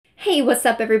Hey, what's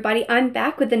up everybody? I'm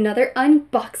back with another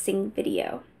unboxing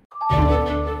video.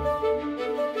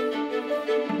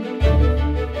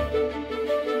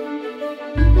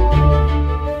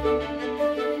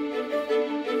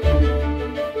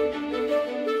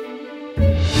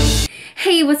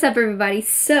 Hey, what's up everybody?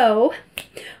 So,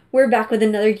 we're back with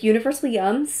another Universal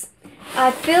Yums.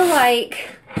 I feel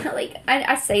like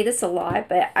I say this a lot,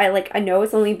 but I know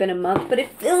it's only been a month, but it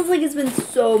feels like it's been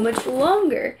so much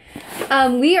longer.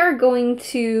 We are going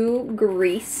to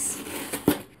Greece.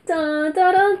 Dun,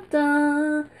 dun, dun,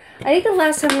 dun. I think the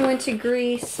last time we went to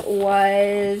Greece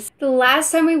was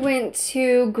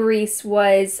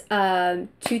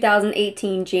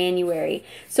 2018 January.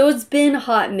 So it's been a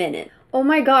hot minute. Oh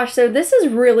my gosh, so this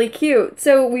is really cute.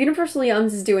 So Universal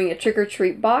Yums is doing a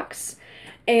trick-or-treat box.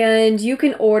 And you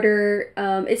can order,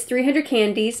 it's 300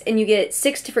 candies, and you get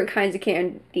 6 different kinds of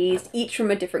candies, each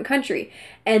from a different country.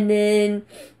 And then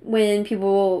when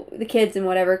people, the kids and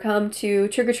whatever, come to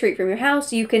trick-or-treat from your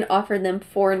house, you can offer them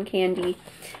foreign candy.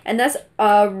 And that's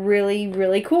really,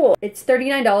 really cool. It's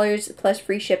 $39 plus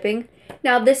free shipping.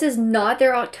 Now, this is not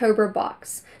their October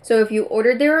box. So if you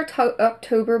ordered their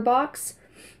October box,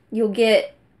 you'll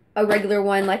get a regular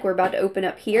one like we're about to open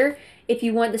up here. If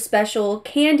you want the special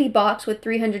candy box with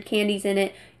 300 candies in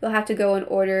it, you'll have to go and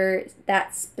order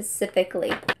that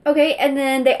specifically. Okay, and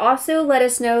then they also let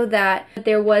us know that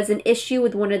there was an issue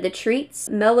with one of the treats,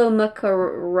 Mellow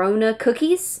Macarona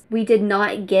cookies. We did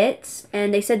not get,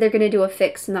 and they said they're going to do a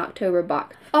fix in the October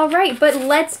box. All right, but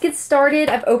let's get started.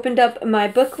 I've opened up my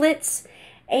booklets,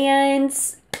 and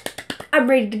I'm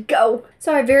ready to go.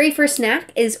 So our very first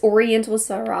snack is Oriental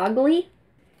Saragli.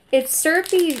 It's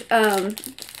syrupy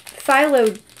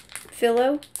phyllo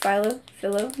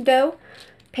dough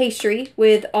pastry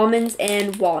with almonds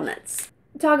and walnuts.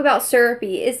 Talk about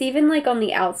syrupy. It's even like on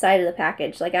the outside of the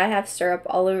package. Like I have syrup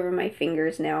all over my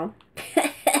fingers now.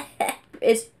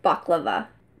 It's baklava.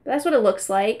 That's what it looks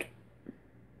like.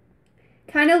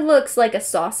 Kind of looks like a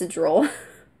sausage roll.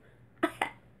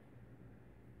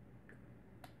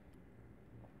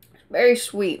 Very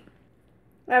sweet.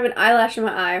 I have an eyelash in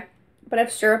my eye, but I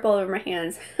have syrup all over my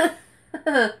hands.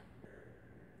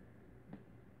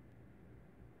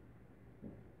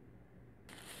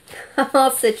 I'm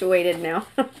all situated now.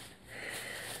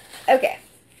 Okay.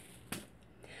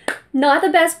 Not the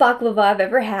best baklava I've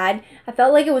ever had. I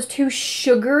felt like it was too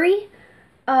sugary.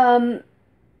 I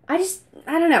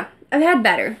don't know. I've had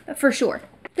better, for sure.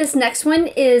 This next one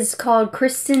is called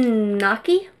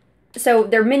Kristinaki. So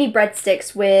they're mini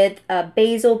breadsticks with a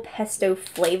basil pesto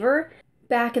flavor.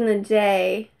 Back in the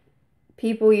day,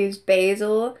 people used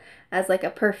basil as like a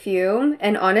perfume,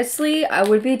 and honestly, I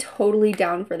would be totally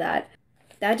down for that.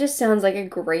 That just sounds like a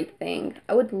great thing.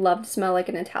 I would love to smell like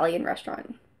an Italian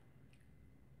restaurant.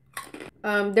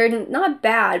 They're not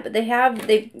bad, but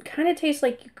they kind of taste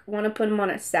like you want to put them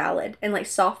on a salad and like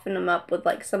soften them up with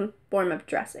like some form of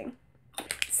dressing.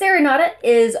 Serenata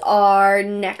is our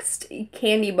next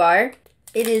candy bar.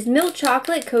 It is milk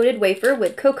chocolate coated wafer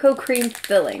with cocoa cream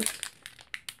filling.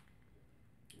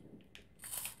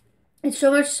 It's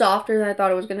so much softer than I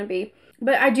thought it was going to be.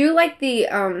 But I do like the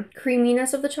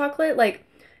creaminess of the chocolate. Like,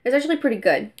 it's actually pretty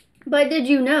good. But did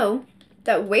you know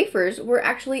that wafers were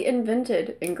actually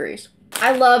invented in Greece?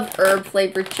 I love herb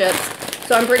flavored chips,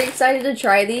 so I'm pretty excited to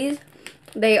try these.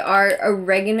 They are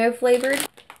oregano flavored.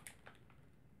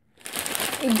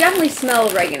 You definitely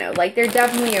smell oregano. Like, they're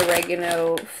definitely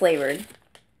oregano flavored.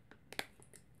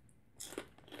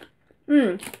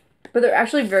 But they're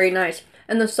actually very nice.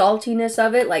 And the saltiness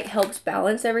of it, like, helps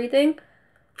balance everything.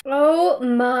 Oh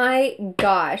my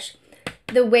gosh.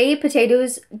 The way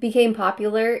potatoes became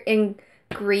popular in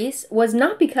Greece was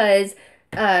not because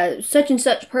such and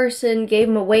such person gave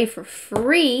them away for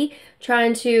free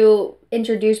trying to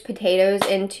introduce potatoes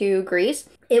into Greece.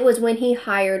 It was when he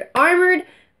hired armored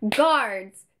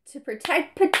guards to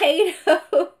protect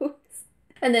potatoes.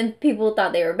 And then people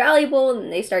thought they were valuable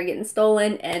and they started getting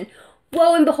stolen, and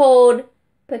lo and behold,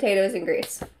 potatoes in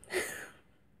Greece.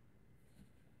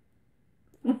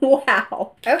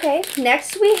 Wow. Okay,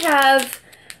 next we have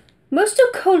Mosto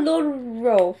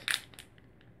Coloro.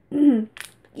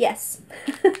 Yes.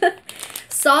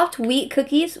 Soft wheat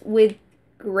cookies with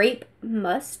grape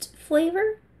must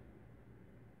flavor.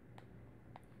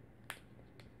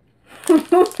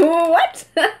 What?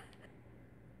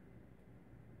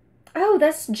 Oh,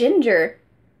 that's ginger.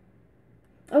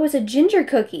 Oh, it's a ginger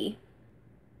cookie.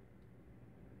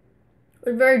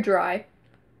 It's very dry.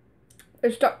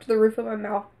 It stuck to the roof of my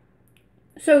mouth.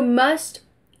 So must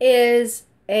is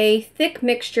a thick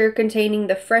mixture containing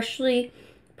the freshly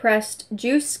pressed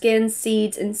juice, skins,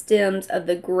 seeds, and stems of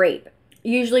the grape.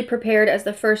 usually prepared as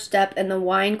the first step in the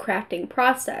wine crafting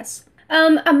process.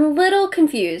 I'm a little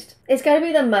confused. It's gotta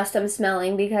be the must I'm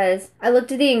smelling because I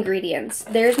looked at the ingredients.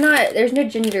 There's no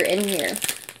ginger in here.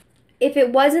 If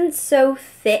it wasn't so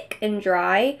thick and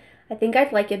dry, I think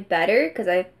I'd like it better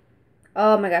because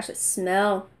oh my gosh, the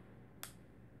smell.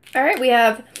 All right, we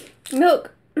have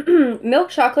milk, milk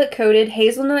chocolate coated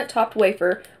hazelnut topped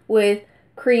wafer with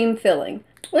cream filling.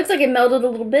 Looks like it melted a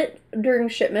little bit during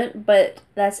shipment, but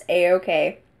that's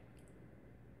a-okay.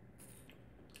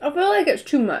 I feel like it's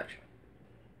too much.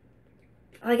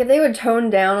 Like if they would tone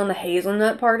down on the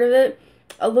hazelnut part of it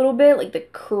a little bit, like the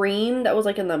cream that was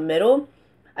like in the middle,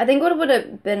 I think would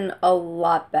have been a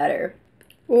lot better.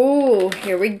 Ooh,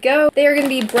 here we go. They are going to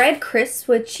be bread crisps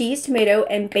with cheese, tomato,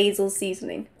 and basil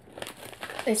seasoning.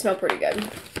 They smell pretty good.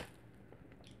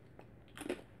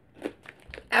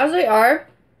 As they are,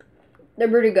 they're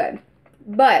pretty good.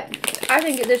 But I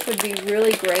think this would be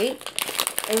really great.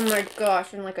 Oh my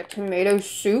gosh, in like a tomato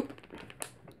soup.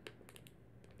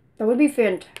 That would be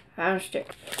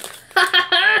fantastic.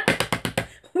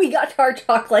 We got our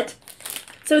chocolate.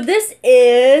 So this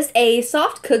is a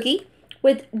soft cookie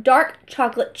with dark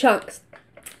chocolate chunks.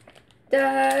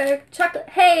 Dark chocolate,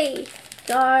 hey!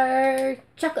 Dark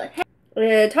chocolate,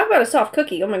 hey! Talk about a soft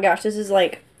cookie. Oh my gosh, this is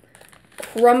like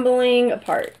crumbling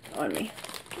apart on me.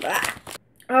 Ah.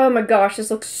 Oh my gosh, this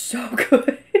looks so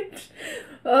good.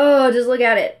 Oh, just look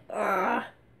at it. Ah.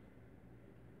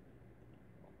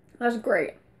 That's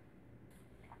great.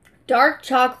 Dark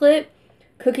chocolate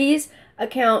cookies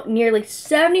account nearly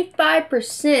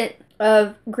 75%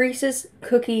 of Greece's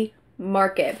cookie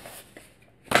market.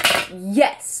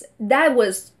 Yes, that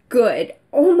was good.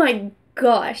 Oh my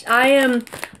gosh, I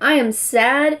am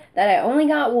sad that I only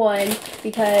got one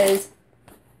because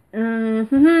I'm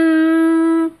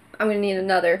gonna need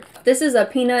another. This is a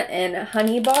peanut and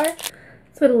honey bar.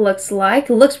 That's what it looks like.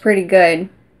 It looks pretty good.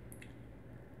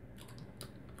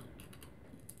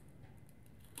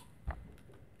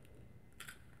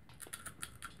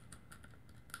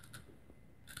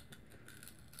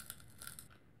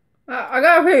 I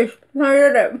got a piece. I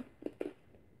did it.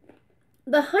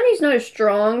 The honey's not as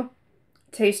strong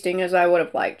tasting as I would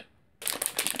have liked.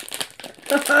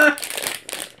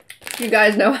 You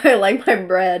guys know I like my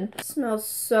bread. It smells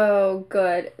so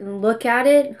good. And look at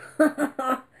it.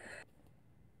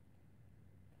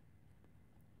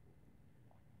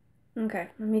 Okay,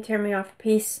 let me tear me off a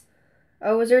piece.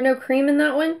 Oh, was there no cream in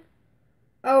that one?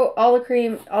 Oh, all the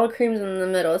cream's in the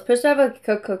middle. It's supposed to have a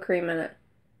cocoa cream in it.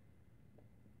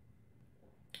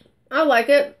 I like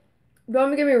it.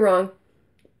 Don't get me wrong.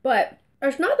 But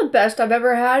it's not the best I've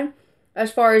ever had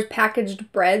as far as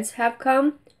packaged breads have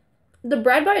come. The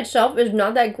bread by itself is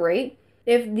not that great.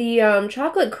 If the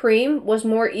chocolate cream was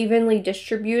more evenly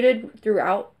distributed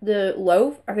throughout the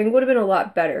loaf, I think it would have been a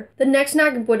lot better. The next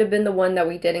snack would have been the one that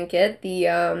we didn't get,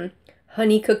 the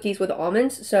honey cookies with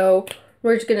almonds. So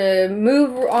we're just gonna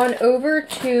move on over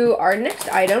to our next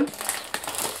item,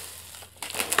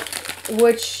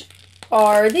 which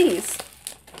are these.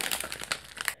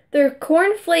 They're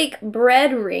cornflake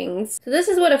bread rings. So this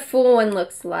is what a full one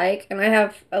looks like. And I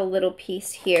have a little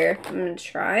piece here. I'm gonna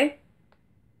try.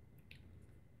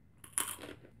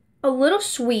 A little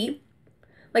sweet.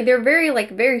 Like they're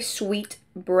very sweet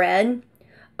bread.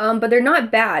 But they're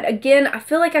not bad. Again, I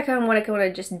feel like I kind of want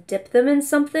to just dip them in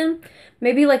something.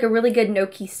 Maybe like a really good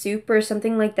gnocchi soup or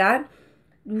something like that.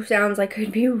 Sounds like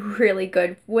could be really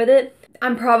good with it.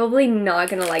 I'm probably not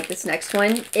gonna like this next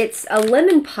one. It's a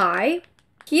lemon pie.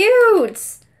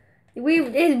 Cute!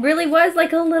 It really was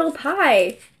like a little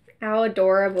pie. How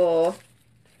adorable.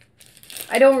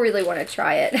 I don't really want to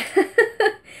try it.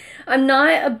 I'm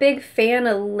not a big fan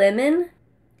of lemon.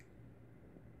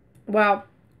 Wow.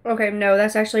 Okay, no,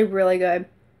 that's actually really good.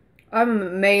 I'm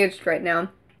amazed right now.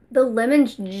 The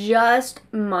lemon's just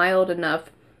mild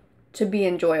enough to be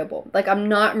enjoyable. Like, I'm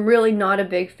really not a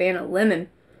big fan of lemon.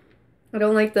 I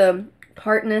don't like the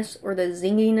tartness or the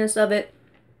zinginess of it.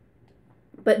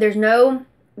 But there's no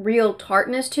real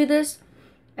tartness to this.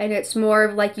 And it's more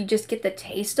of like you just get the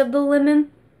taste of the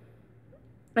lemon.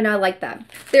 And I like that.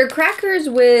 They're crackers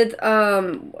with,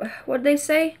 what did they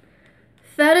say?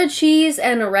 Feta cheese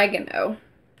and oregano.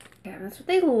 Yeah, that's what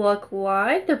they look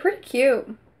like. They're pretty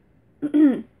cute.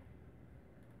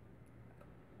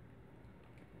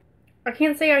 I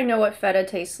can't say I know what feta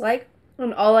tastes like.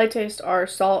 And all I taste are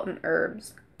salt and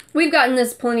herbs. We've gotten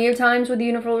this plenty of times with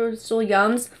Universal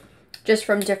Yums. Just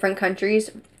from different countries.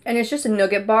 And it's just a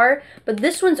nougat bar. But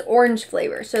this one's orange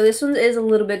flavor. So this one is a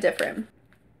little bit different.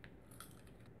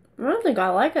 I don't think I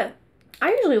like it. I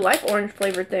usually like orange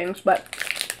flavored things, but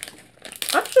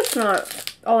that's just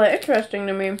not all that interesting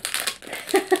to me.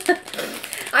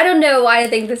 I don't know why I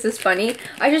think this is funny.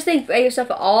 I just think based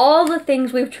off all the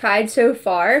things we've tried so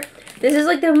far, this is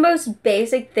like the most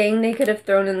basic thing they could have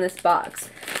thrown in this box.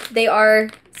 They are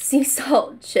sea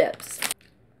salt chips.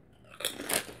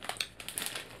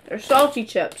 They're salty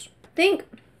chips. I think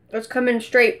it's coming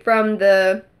straight from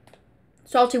the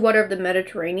salty water of the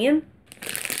Mediterranean.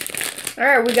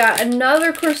 Alright, we got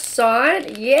another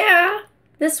croissant. Yeah!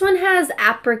 This one has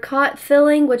apricot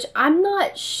filling, which I'm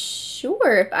not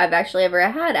sure if I've actually ever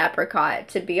had apricot,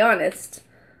 to be honest.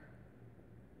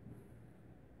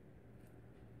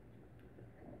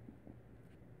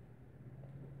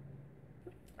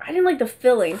 I didn't like the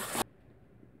filling.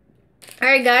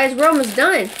 Alright guys, we're almost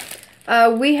done.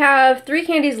 We have 3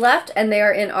 candies left, and they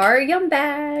are in our yum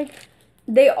bag.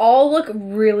 They all look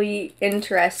really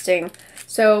interesting.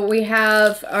 So we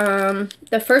have,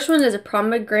 the first one is a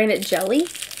pomegranate jelly,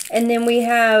 and then we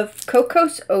have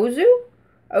Cocos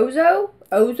Ozo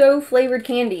flavored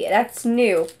candy. That's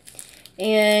new.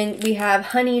 And we have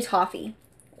honey toffee.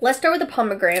 Let's start with the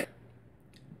pomegranate.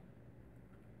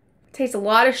 Tastes a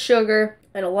lot of sugar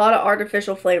and a lot of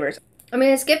artificial flavors. I'm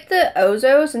going to skip the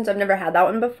Ozo since I've never had that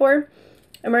one before.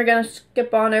 And we're going to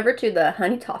skip on over to the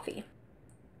honey toffee.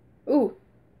 Ooh.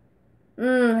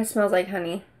 It smells like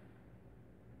honey.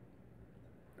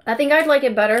 I think I'd like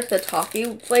it better if the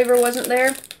toffee flavor wasn't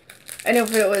there. And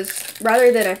if it was,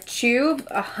 rather than a chew,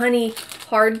 a honey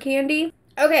hard candy.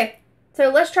 Okay, so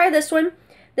let's try this one.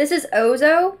 This is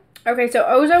Ozo. Okay, so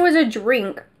Ozo is a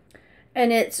drink.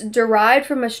 And it's derived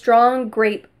from a strong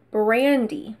grape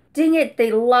brandy. Dang it,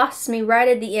 they lost me right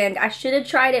at the end. I should have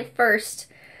tried it first.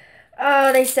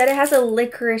 They said it has a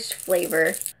licorice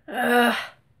flavor.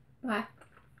 Why?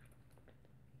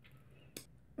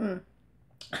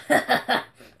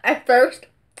 At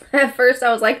first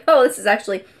I was like, oh, this is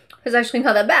actually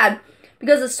not that bad.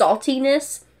 Because the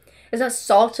saltiness is not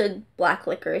salted black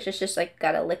licorice. It's just like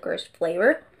got a licorice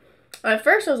flavor. At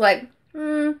first I was like,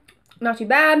 not too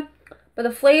bad. But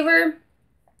the flavor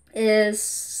is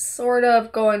sort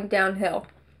of going downhill.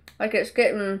 Like it's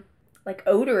getting like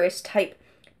odorous type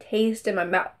taste in my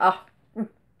mouth. Oh.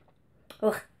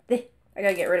 Ugh. I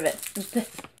gotta get rid of it.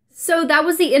 So that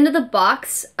was the end of the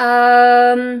box.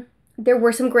 There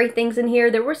were some great things in here.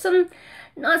 There were some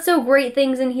not so great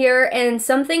things in here. And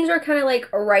some things are kind of like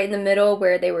right in the middle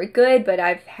where they were good, but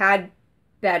I've had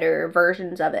better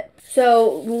versions of it.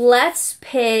 So let's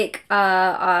pick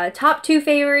top 2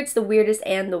 favorites, the weirdest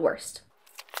and the worst.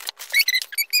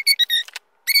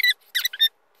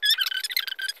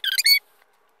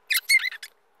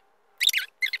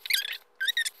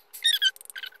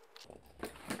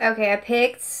 Okay, I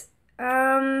picked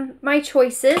my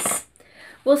choices.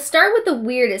 We'll start with the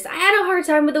weirdest. I had a hard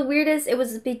time with the weirdest. It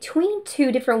was between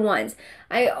 2 different ones.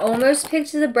 I almost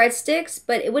picked the breadsticks,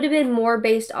 but it would have been more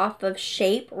based off of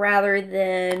shape rather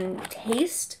than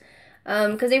taste.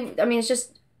 Because it's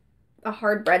just a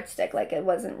hard breadstick. Like, it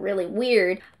wasn't really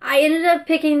weird. I ended up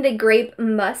picking the grape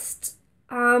must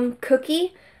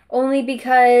cookie. Only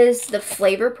because the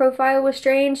flavor profile was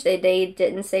strange. They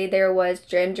didn't say there was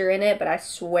ginger in it, but I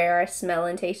swear I smell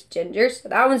and taste ginger. So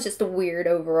that one's just a weird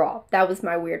overall. That was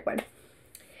my weird one.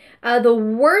 The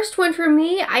worst one for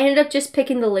me, I ended up just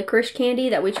picking the licorice candy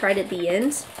that we tried at the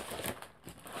end.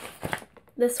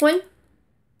 This one.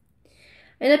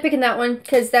 I ended up picking that one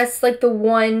because that's like the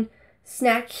one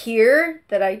snack here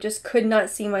that I just could not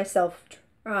see myself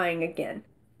trying again.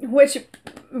 Which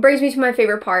brings me to my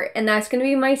favorite part, and that's going to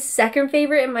be my second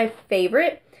favorite and my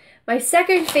favorite. My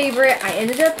second favorite, I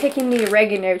ended up picking the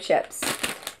oregano chips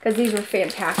because these were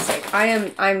fantastic.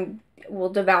 I will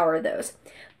devour those.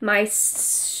 My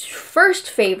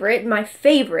first favorite, my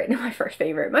favorite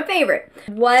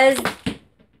was,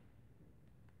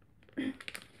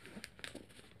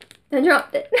 I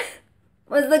dropped it,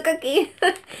 was the cookie,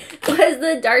 was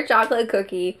the dark chocolate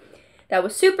cookie. That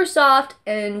was super soft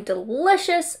and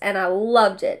delicious, and I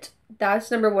loved it. That's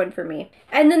number 1 for me.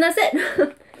 And then that's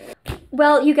it.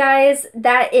 Well, you guys,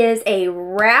 that is a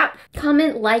wrap.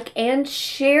 Comment, like, and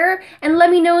share. And let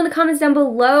me know in the comments down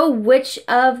below which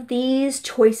of these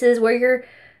choices were your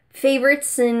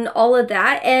favorites and all of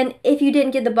that. And if you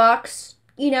didn't get the box,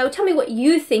 tell me what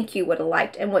you think you would have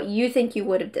liked and what you think you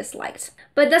would have disliked.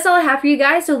 But that's all I have for you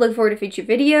guys, so look forward to future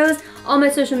videos. All my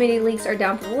social media links are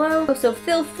down below, so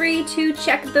feel free to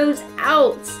check those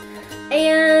out.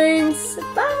 And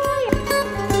bye!